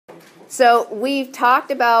So we've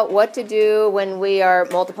talked about what to do when we are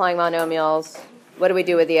multiplying monomials. What do we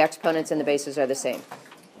do with the exponents and the bases are the same?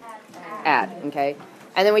 Add, okay?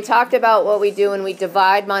 And then we talked about what we do when we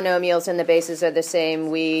divide monomials and the bases are the same.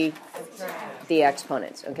 We the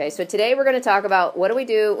exponents, okay? So today we're going to talk about what do we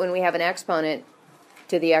do when we have an exponent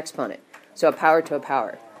to the exponent. So a power to a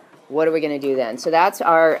power. What are we going to do then? So that's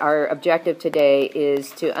our objective today,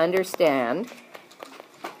 is to understand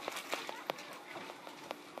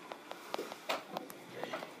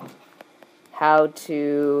how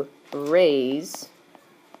to raise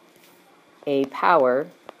a power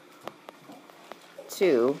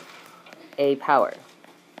to a power.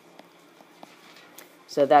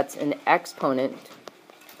 So that's an exponent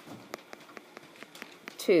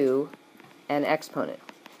to an exponent.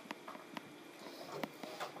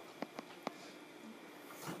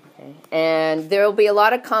 Okay. And there will be a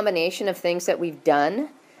lot of combination of things that we've done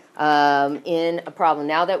in a problem.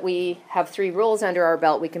 Now that we have 3 rules under our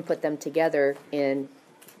belt, we can put them together in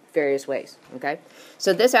various ways. Okay.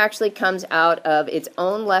 So this actually comes out of its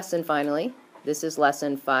own lesson finally. This is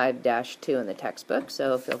lesson 5-2 in the textbook,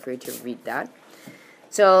 so feel free to read that.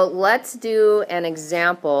 So let's do an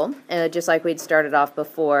example, just like we'd started off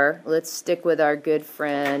before. Let's stick with our good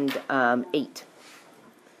friend 8.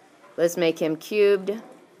 Let's make him cubed,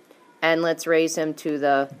 and let's raise him to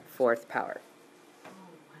the 4th power.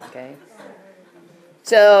 Okay.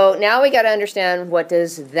 So now we got to understand, what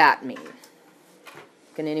does that mean?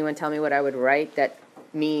 Can anyone tell me what I would write that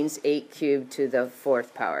means 8 cubed to the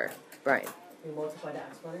 4th power? Brian. We multiply the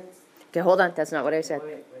exponents? Okay, hold on. That's not what I said.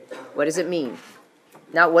 Wait. What does it mean?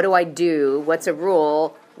 Not what do I do? What's a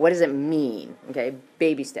rule? What does it mean? Okay,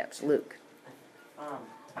 baby steps. Luke.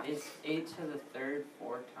 It's 8 to the 3rd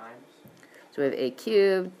 4 times. So we have 8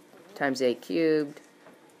 cubed times 8 cubed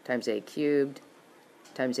times 8 cubed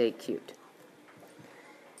times 8 cubed.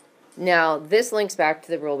 Now, this links back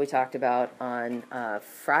to the rule we talked about on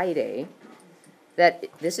Friday, that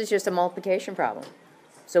this is just a multiplication problem.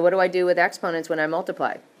 So what do I do with exponents when I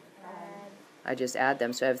multiply? I just add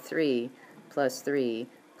them. So I have 3 plus 3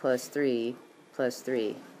 plus 3 plus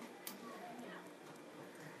 3.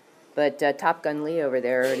 But Top Gun Lee over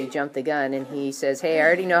there already jumped the gun, and he says, hey, I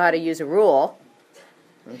already know how to use a rule.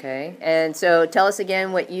 Okay, and so tell us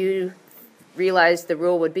again what you realized the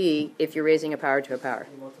rule would be if you're raising a power to a power.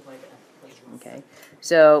 Okay,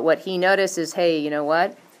 so what he noticed is, hey, you know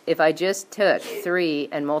what? If I just took 3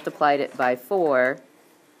 and multiplied it by 4,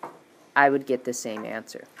 I would get the same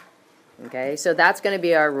answer. Okay, so that's going to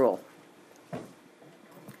be our rule.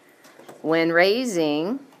 When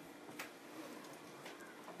raising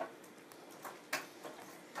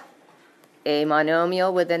a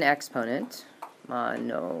monomial with an exponent,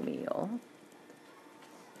 monomial.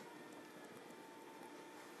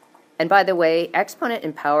 And by the way, exponent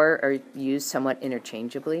and power are used somewhat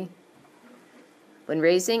interchangeably. When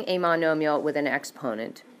raising a monomial with an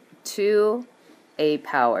exponent to a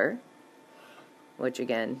power, which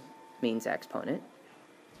again means exponent,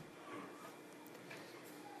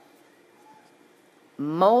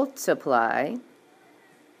 multiply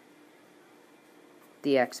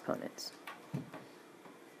the exponents.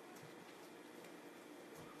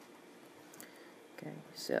 Okay,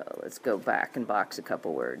 so let's go back and box a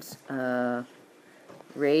couple words.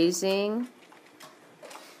 Raising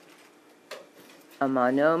a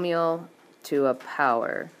monomial to a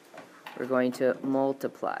power, we're going to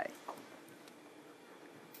multiply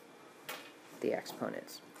the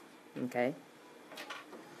exponents. Okay?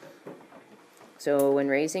 So when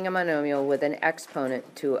raising a monomial with an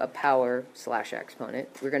exponent to a power slash exponent,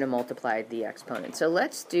 we're going to multiply the exponent. So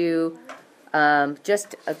let's do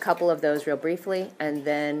just a couple of those real briefly, and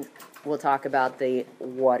then we'll talk about the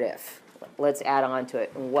what if. Let's add on to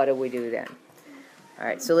it. What do we do then? All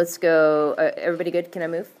right, so let's go. Everybody good? Can I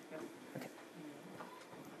move? Okay.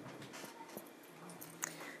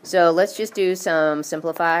 So let's just do some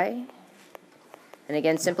simplify. And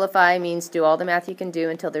again, simplify means do all the math you can do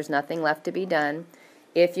until there's nothing left to be done.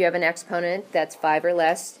 If you have an exponent that's 5 or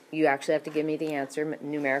less, you actually have to give me the answer,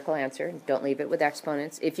 numerical answer. Don't leave it with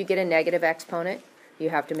exponents. If you get a negative exponent, you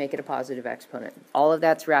have to make it a positive exponent. All of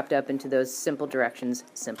that's wrapped up into those simple directions,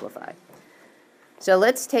 simplify. So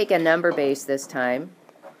let's take a number base this time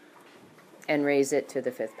and raise it to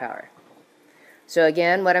the 5th power. So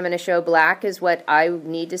again, what I'm going to show black is what I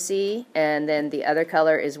need to see, and then the other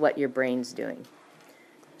color is what your brain's doing.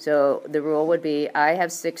 So the rule would be, I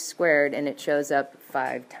have 6 squared and it shows up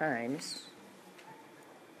 5 times.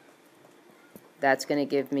 That's going to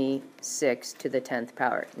give me 6 to the 10th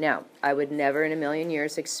power. Now, I would never in a million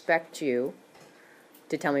years expect you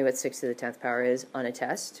to tell me what 6 to the 10th power is on a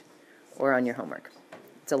test or on your homework.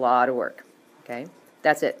 It's a lot of work. Okay?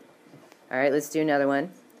 That's it. All right, let's do another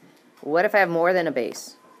one. What if I have more than a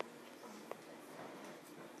base?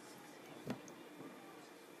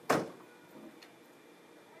 What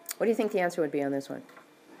do you think the answer would be on this one?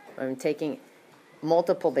 I'm taking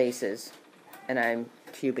multiple bases and I'm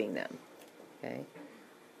cubing them. Okay?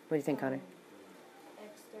 What do you think, Connor?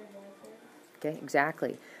 X third, Y third. Okay,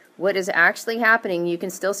 exactly. What is actually happening, you can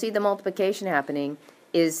still see the multiplication happening,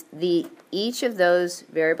 is each of those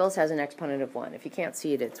variables has an exponent of 1. If you can't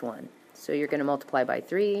see it, it's 1. So you're going to multiply by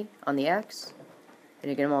 3 on the x, and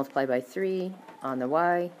you're going to multiply by 3 on the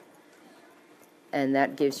y, and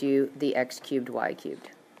that gives you the x cubed, y cubed.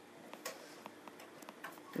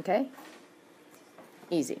 Okay?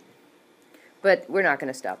 Easy. But we're not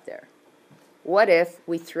going to stop there. What if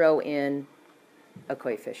we throw in a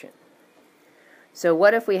coefficient? So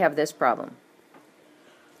what if we have this problem?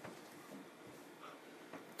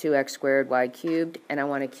 2x squared, y cubed, and I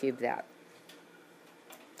want to cube that.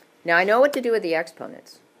 Now I know what to do with the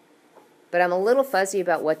exponents, but I'm a little fuzzy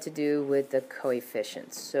about what to do with the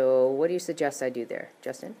coefficients. So what do you suggest I do there,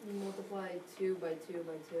 Justin? You multiply 2 by 2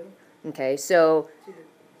 by 2. Okay, so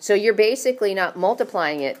you're basically not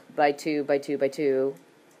multiplying it by 2 by 2 by 2.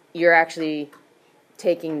 You're actually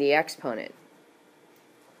taking the exponent,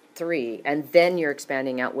 3, and then you're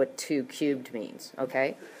expanding out what 2 cubed means,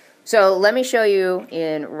 okay? So let me show you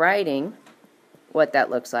in writing what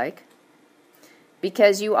that looks like.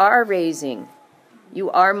 Because you are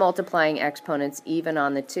multiplying exponents even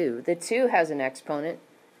on the 2. The 2 has an exponent,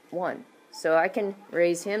 1. So I can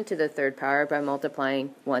raise him to the third power by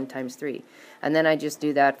multiplying 1 times 3. And then I just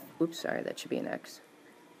do that, oops, sorry, that should be an x.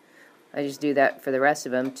 I just do that for the rest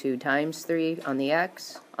of them, 2 times 3 on the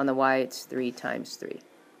x. On the y, it's 3 times 3.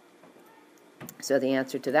 So the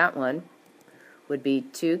answer to that one would be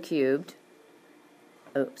 2 cubed,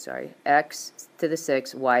 x to the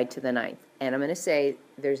 6th, y to the 9th. And I'm going to say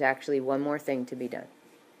there's actually one more thing to be done.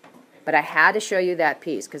 But I had to show you that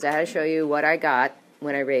piece, because I had to show you what I got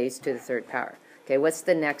when I raised to the third power. Okay, what's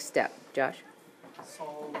the next step, Josh?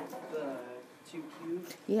 Solve the 2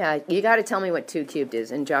 cubed. Yeah, you got to tell me what 2 cubed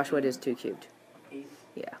is. And Josh, what is 2 cubed? 8.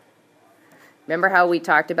 Yeah. Remember how we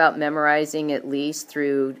talked about memorizing at least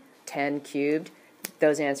through 10 cubed?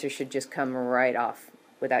 Those answers should just come right off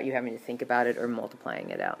without you having to think about it or multiplying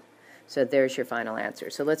it out. So there's your final answer.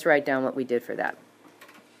 So let's write down what we did for that.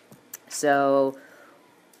 So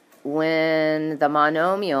when the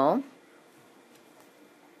monomial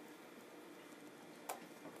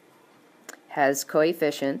has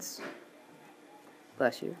coefficients,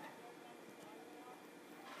 bless you,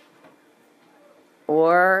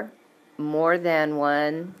 or more than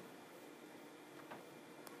one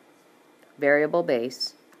variable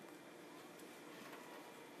base,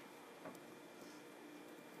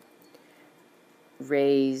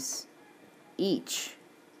 raise each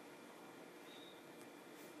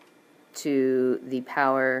to the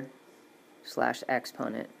power /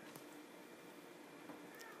 exponent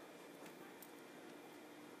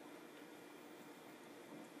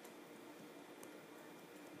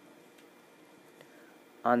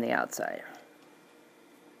on the outside.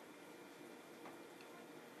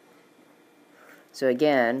 So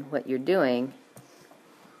again, what you're doing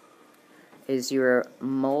is you're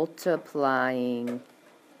multiplying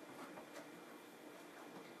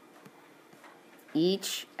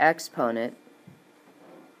each exponent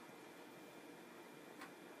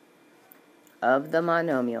of the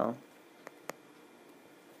monomial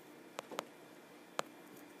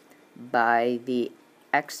by the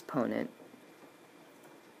exponent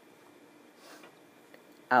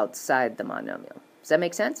outside the monomial. Does that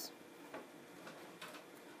make sense?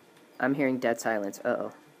 I'm hearing dead silence.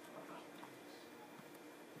 Uh-oh.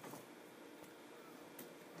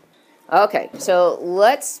 Okay, so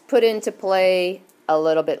let's put into play a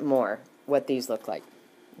little bit more what these look like.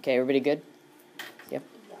 Okay, everybody good? Yep.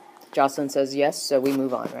 Jocelyn says yes, so we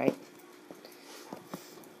move on, right?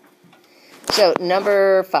 So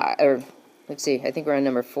number 5, or let's see, I think we're on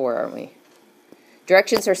number 4, aren't we?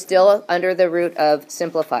 Directions are still under the root of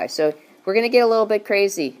simplify. So we're going to get a little bit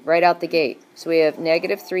crazy right out the gate. So we have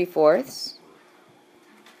 -3/4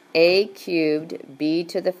 a cubed b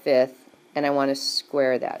to the 5th, and I want to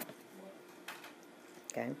square that.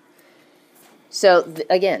 Okay. So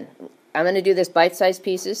again, I'm going to do this bite-sized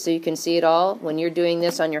pieces so you can see it all. When you're doing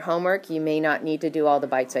this on your homework, you may not need to do all the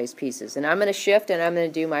bite-sized pieces. And I'm going to shift and I'm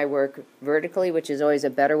going to do my work vertically, which is always a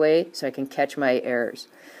better way so I can catch my errors.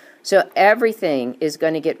 So everything is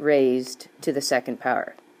going to get raised to the second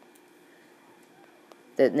power.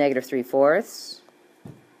 The -3/4,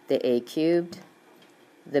 the a cubed,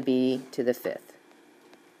 the b to the 5th.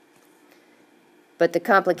 But the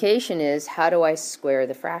complication is, how do I square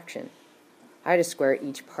the fraction? I have to square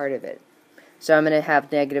each part of it. So I'm going to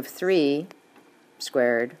have negative 3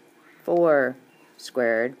 squared, 4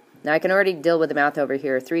 squared. Now I can already deal with the math over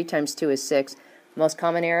here. 3 times 2 is 6. Most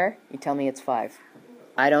common error, you tell me it's 5.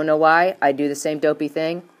 I don't know why. I do the same dopey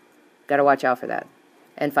thing. Got to watch out for that.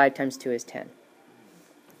 And 5 times 2 is 10.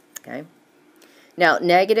 Okay. Now,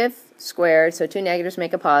 negative squared, so 2 negatives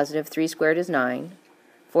make a positive. 3 squared is 9.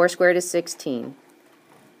 4 squared is 16.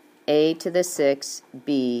 A to the 6,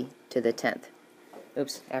 B to the 10th.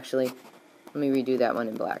 Oops, actually, let me redo that one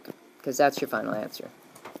in black, because that's your final answer.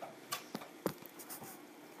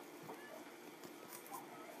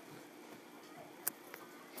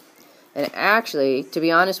 And actually, to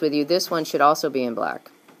be honest with you, this one should also be in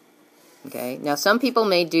black. Okay. Now, some people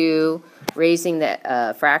may do raising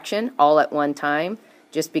the fraction all at one time.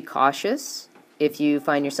 Just be cautious if you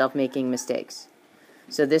find yourself making mistakes.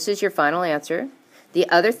 So this is your final answer. The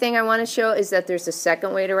other thing I want to show is that there's a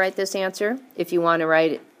second way to write this answer. If you want to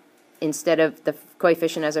write it instead of the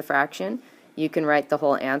coefficient as a fraction, you can write the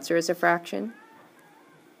whole answer as a fraction.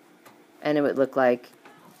 And it would look like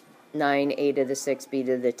 9a to the 6, b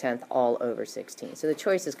to the 10th, all over 16. So the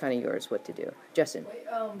choice is kind of yours what to do. Justin? Wait,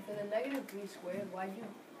 for the negative 3 squared, why'd you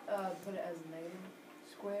put it as negative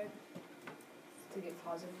squared to get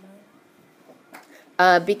positive 9?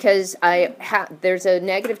 Because there's a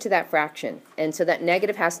negative to that fraction, and so that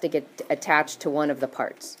negative has to get attached to one of the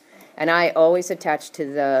parts. And I always attach to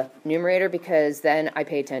the numerator because then I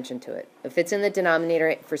pay attention to it. If it's in the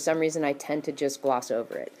denominator, for some reason I tend to just gloss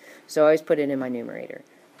over it. So I always put it in my numerator.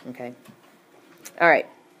 Okay. All right.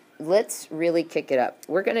 Let's really kick it up.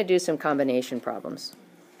 We're going to do some combination problems.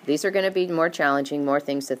 These are going to be more challenging, more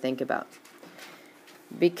things to think about.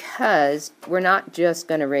 Because we're not just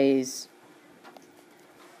going to raise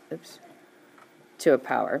to a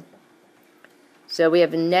power. So we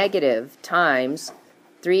have negative times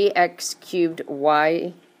 3x cubed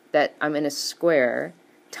y that I'm going to square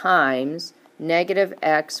times negative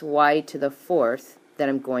x y to the 4th that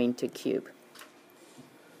I'm going to cube.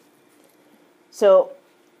 So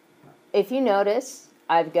if you notice,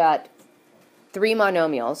 I've got 3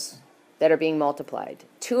 monomials that are being multiplied.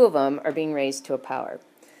 2 of them are being raised to a power.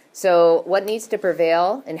 So what needs to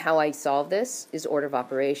prevail in how I solve this is order of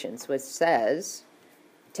operations, which says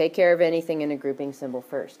take care of anything in a grouping symbol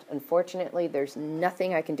first. Unfortunately, there's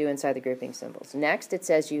nothing I can do inside the grouping symbols. Next, it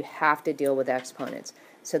says you have to deal with exponents.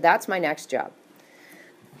 So that's my next job.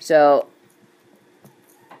 So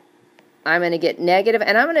I'm going to get negative,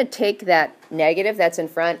 and I'm going to take that negative that's in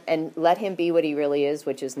front and let him be what he really is,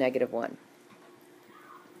 which is negative 1.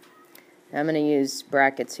 I'm going to use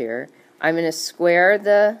brackets here. I'm going to square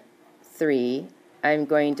the 3. I'm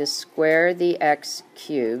going to square the x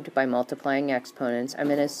cubed by multiplying exponents. I'm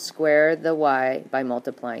going to square the y by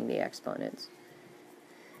multiplying the exponents.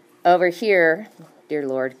 Over here, dear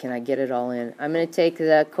Lord, can I get it all in? I'm going to take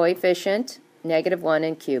the coefficient, negative 1,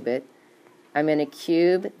 and cube it. I'm going to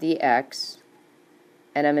cube the x,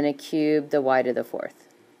 and I'm going to cube the y to the 4th.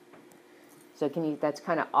 So that's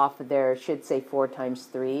kind of off of there. It should say 4 times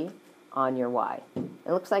 3 on your y.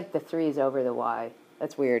 It looks like the 3 is over the y.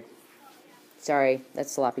 That's weird. Sorry,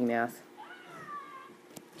 that's sloppy math.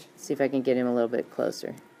 Let's see if I can get him a little bit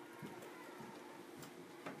closer.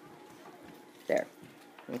 There.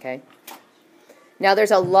 Okay. Now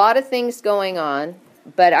there's a lot of things going on,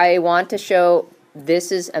 but I want to show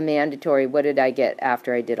this is a mandatory. What did I get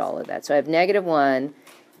after I did all of that? So I have negative 1.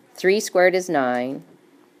 3 squared is 9.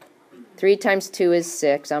 3 times 2 is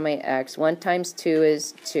 6 on my x. 1 times 2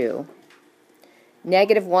 is 2.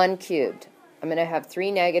 Negative 1 cubed. I'm going to have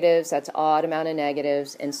 3 negatives. That's an odd amount of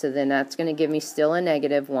negatives. And so then that's going to give me still a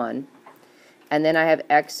negative 1. And then I have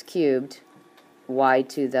x cubed, y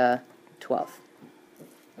to the 12th.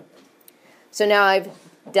 So now I've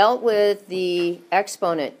dealt with the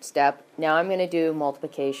exponent step. Now I'm going to do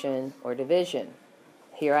multiplication or division.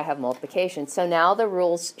 Here I have multiplication. So now the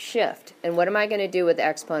rules shift. And what am I going to do with the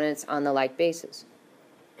exponents on the like basis?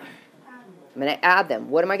 I'm going to add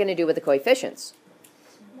them. What am I going to do with the coefficients?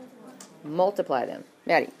 Multiply them.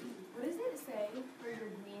 Maddie. What does it say for your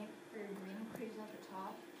green equation at the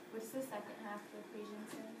top? What's the second half of the equation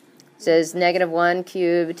say? It says negative 1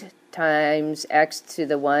 cubed times x to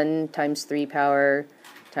the 1 times 3 power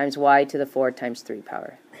times y to the 4 times 3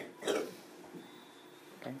 power.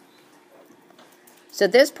 Okay. So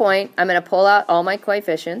at this point, I'm going to pull out all my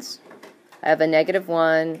coefficients. I have a negative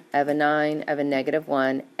 1, I have a 9, I have a negative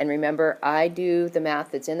 1. And remember, I do the math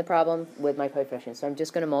that's in the problem with my coefficients. So I'm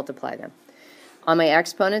just going to multiply them. On my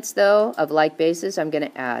exponents, though, of like bases, I'm going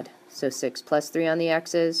to add. So 6 plus 3 on the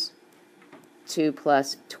x's, 2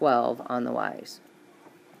 plus 12 on the y's.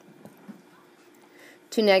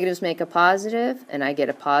 Two negatives make a positive, and I get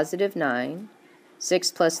a positive 9.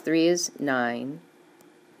 6 plus 3 is 9.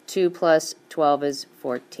 2 plus 12 is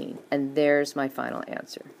 14. And there's my final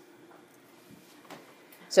answer.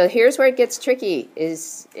 So here's where it gets tricky,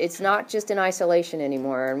 is it's not just in isolation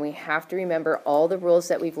anymore, and we have to remember all the rules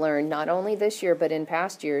that we've learned, not only this year, but in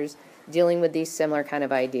past years, dealing with these similar kind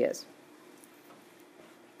of ideas.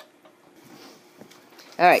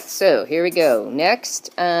 All right, so here we go.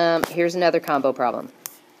 Next, here's another combo problem.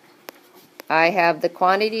 I have the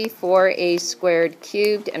quantity 4a squared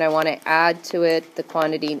cubed, and I want to add to it the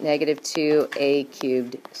quantity negative 2a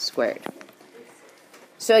cubed squared.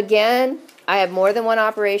 So again, I have more than one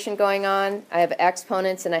operation going on. I have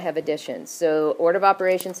exponents and I have additions. So order of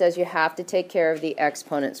operation says you have to take care of the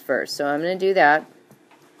exponents first. So I'm going to do that.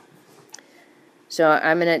 So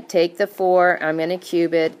I'm going to take the 4, I'm going to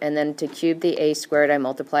cube it, and then to cube the a squared, I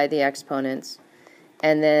multiply the exponents.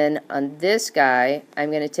 And then on this guy, I'm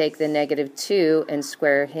going to take the negative 2 and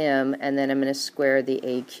square him, and then I'm going to square the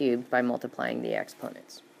a cubed by multiplying the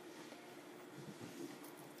exponents.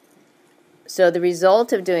 So the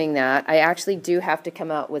result of doing that, I actually do have to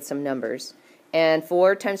come out with some numbers. And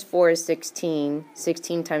 4 times 4 is 16.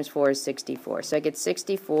 16 times 4 is 64. So I get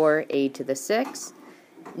 64a to the 6.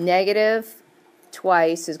 Negative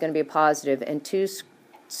twice is going to be a positive, and 2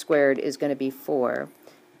 squared is going to be 4.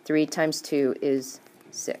 3 times 2 is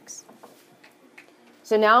 6.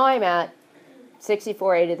 So now I'm at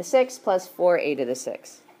 64a to the 6 plus 4a to the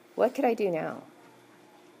 6. What could I do now?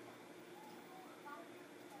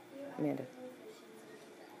 Amanda.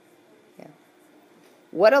 Yeah.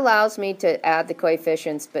 What allows me to add the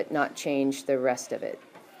coefficients but not change the rest of it?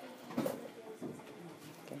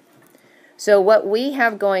 Okay. So what we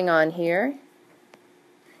have going on here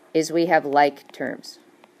is we have like terms.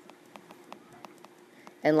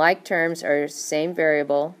 And like terms are same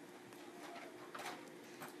variable,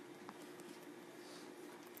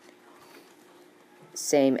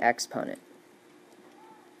 same exponent.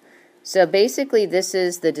 So basically this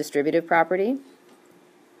is the distributive property.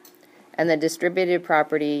 And the distributive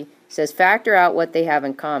property says factor out what they have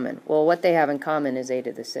in common. Well, what they have in common is a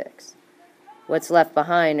to the 6. What's left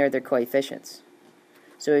behind are their coefficients.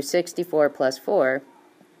 So we have 64 plus 4.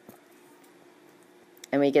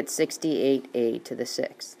 And we get 68a to the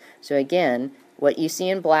 6. So again, what you see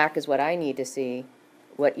in black is what I need to see.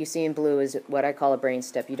 What you see in blue is what I call a brain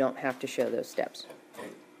step. You don't have to show those steps.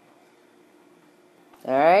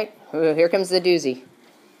 All right, ooh, here comes the doozy.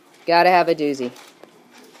 Got to have a doozy.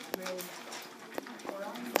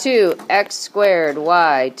 2x squared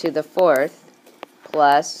y to the 4th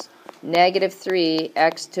plus negative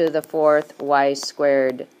 3x to the 4th y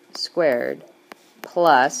squared squared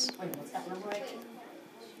plus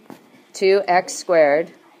 2x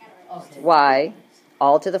squared y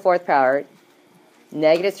all to the 4th power,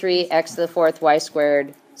 negative 3x to the 4th y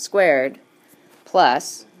squared squared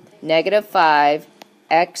plus negative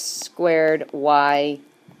 5x squared y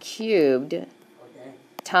cubed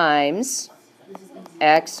times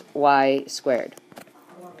xy squared.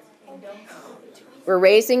 We're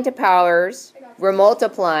raising to powers, we're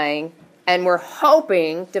multiplying, and we're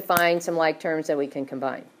hoping to find some like terms that we can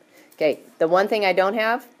combine. Okay, the one thing I don't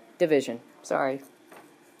have, division. Sorry.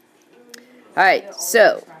 All right,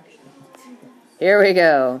 so here we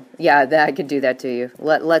go. Yeah, I could do that to you.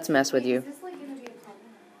 Let's mess with you.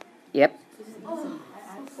 Yep.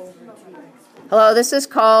 Hello, this is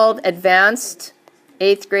called advanced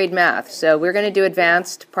 8th grade math. So we're going to do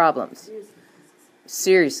advanced problems.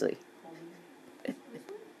 Seriously.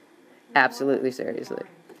 Absolutely seriously.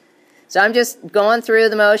 So I'm just going through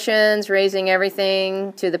the motions, raising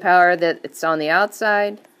everything to the power that it's on the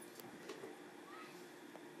outside.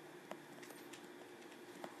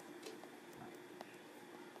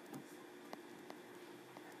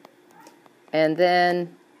 And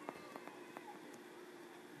then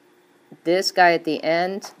this guy at the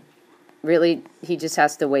end, really, he just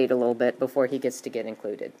has to wait a little bit before he gets to get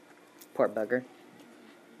included. Poor bugger.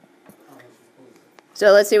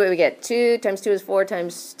 So let's see what we get. 2 times 2 is 4,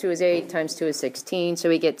 times 2 is 8, times 2 is 16. So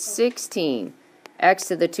we get 16. X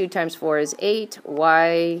to the 2 times 4 is 8.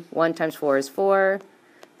 Y, 1 times 4 is 4.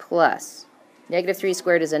 Plus, negative 3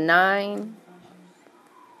 squared is a 9.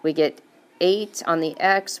 We get 8 on the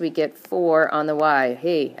x, we get 4 on the y.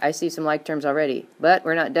 Hey, I see some like terms already, but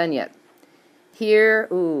we're not done yet. Here,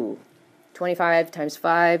 25 times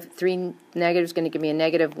 5, 3 negative is going to give me a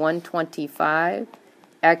negative 125.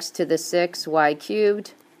 X to the 6, y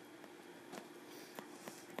cubed.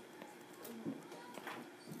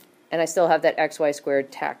 And I still have that xy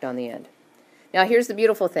squared tacked on the end. Now here's the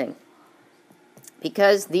beautiful thing.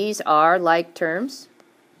 Because these are like terms,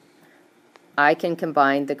 I can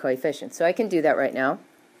combine the coefficients. So I can do that right now,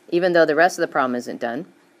 even though the rest of the problem isn't done.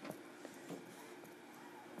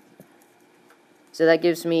 So that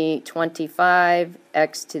gives me 25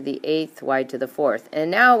 x to the 8th, y to the 4th.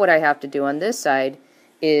 And now what I have to do on this side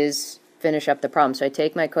is finish up the problem. So I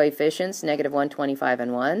take my coefficients, negative 1, 25,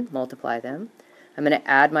 and 1, multiply them. I'm going to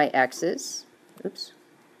add my x's. Oops.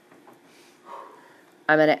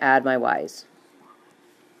 I'm going to add my y's.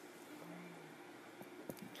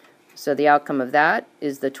 So the outcome of that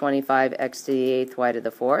is the 25x to the 8th, y to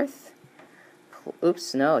the 4th.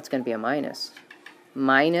 Oops, no, it's going to be a minus.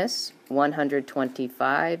 Minus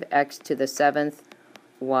 125x to the 7th,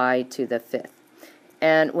 y to the 5th.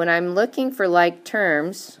 And when I'm looking for like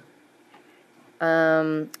terms,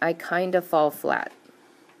 I kind of fall flat.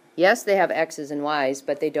 Yes, they have x's and y's,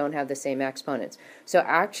 but they don't have the same exponents. So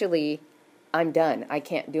actually, I'm done. I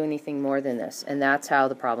can't do anything more than this, and that's how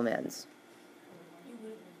the problem ends.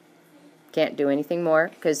 Can't do anything more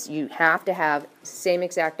because you have to have same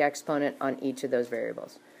exact exponent on each of those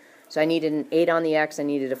variables. So I needed an 8 on the x, I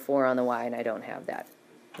needed a 4 on the y, and I don't have that.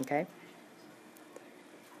 Okay?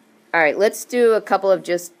 All right, let's do a couple of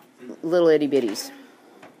just little itty bitties.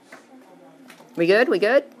 We good? We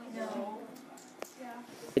good? No. Yeah.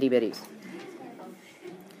 Itty bitties.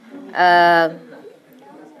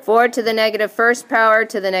 4 to the negative first power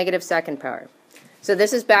to the negative second power. So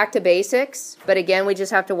this is back to basics, but again, we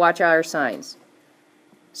just have to watch our signs.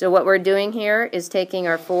 So what we're doing here is taking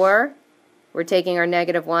our 4, we're taking our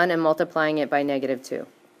negative 1 and multiplying it by negative 2.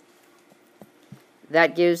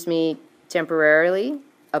 That gives me temporarily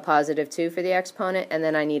a positive 2 for the exponent, and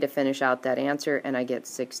then I need to finish out that answer, and I get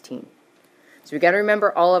 16. So we've got to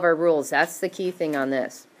remember all of our rules. That's the key thing on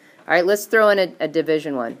this. All right, let's throw in a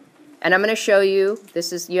division one. And I'm going to show you,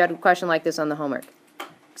 you had a question like this on the homework.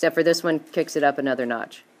 Except for this one kicks it up another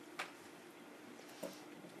notch.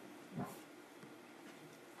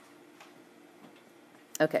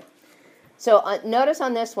 Okay. So notice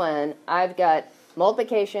on this one, I've got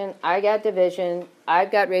multiplication, I got division, I've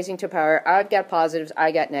got raising to power, I've got positives,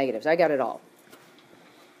 I got negatives. I got it all.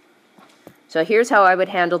 So here's how I would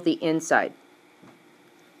handle the inside.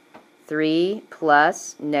 3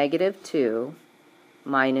 plus negative 2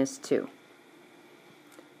 minus 2.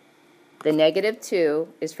 The negative 2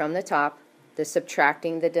 is from the top. The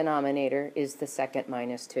subtracting the denominator is the second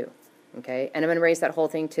minus 2. Okay? And I'm going to raise that whole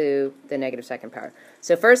thing to the negative second power.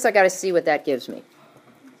 So first I've got to see what that gives me.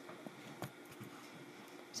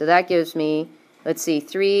 So that gives me, let's see,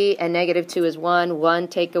 3 and negative 2 is 1. 1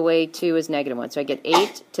 take away 2 is negative 1. So I get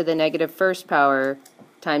 8 to the negative first power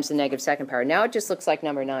times the negative second power. Now it just looks like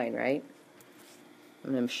number 9, right?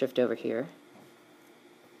 I'm going to shift over here.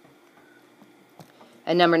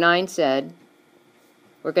 And number 9 said,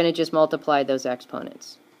 we're going to just multiply those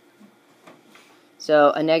exponents.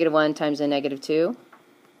 So a negative 1 times a negative 2.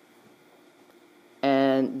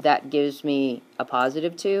 And that gives me a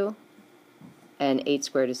positive 2. And 8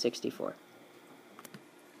 squared is 64.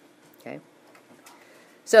 Okay.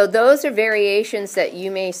 So those are variations that you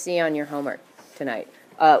may see on your homework tonight.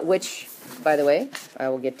 Which, by the way, I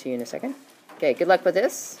will get to you in a second. Okay, good luck with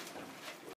this.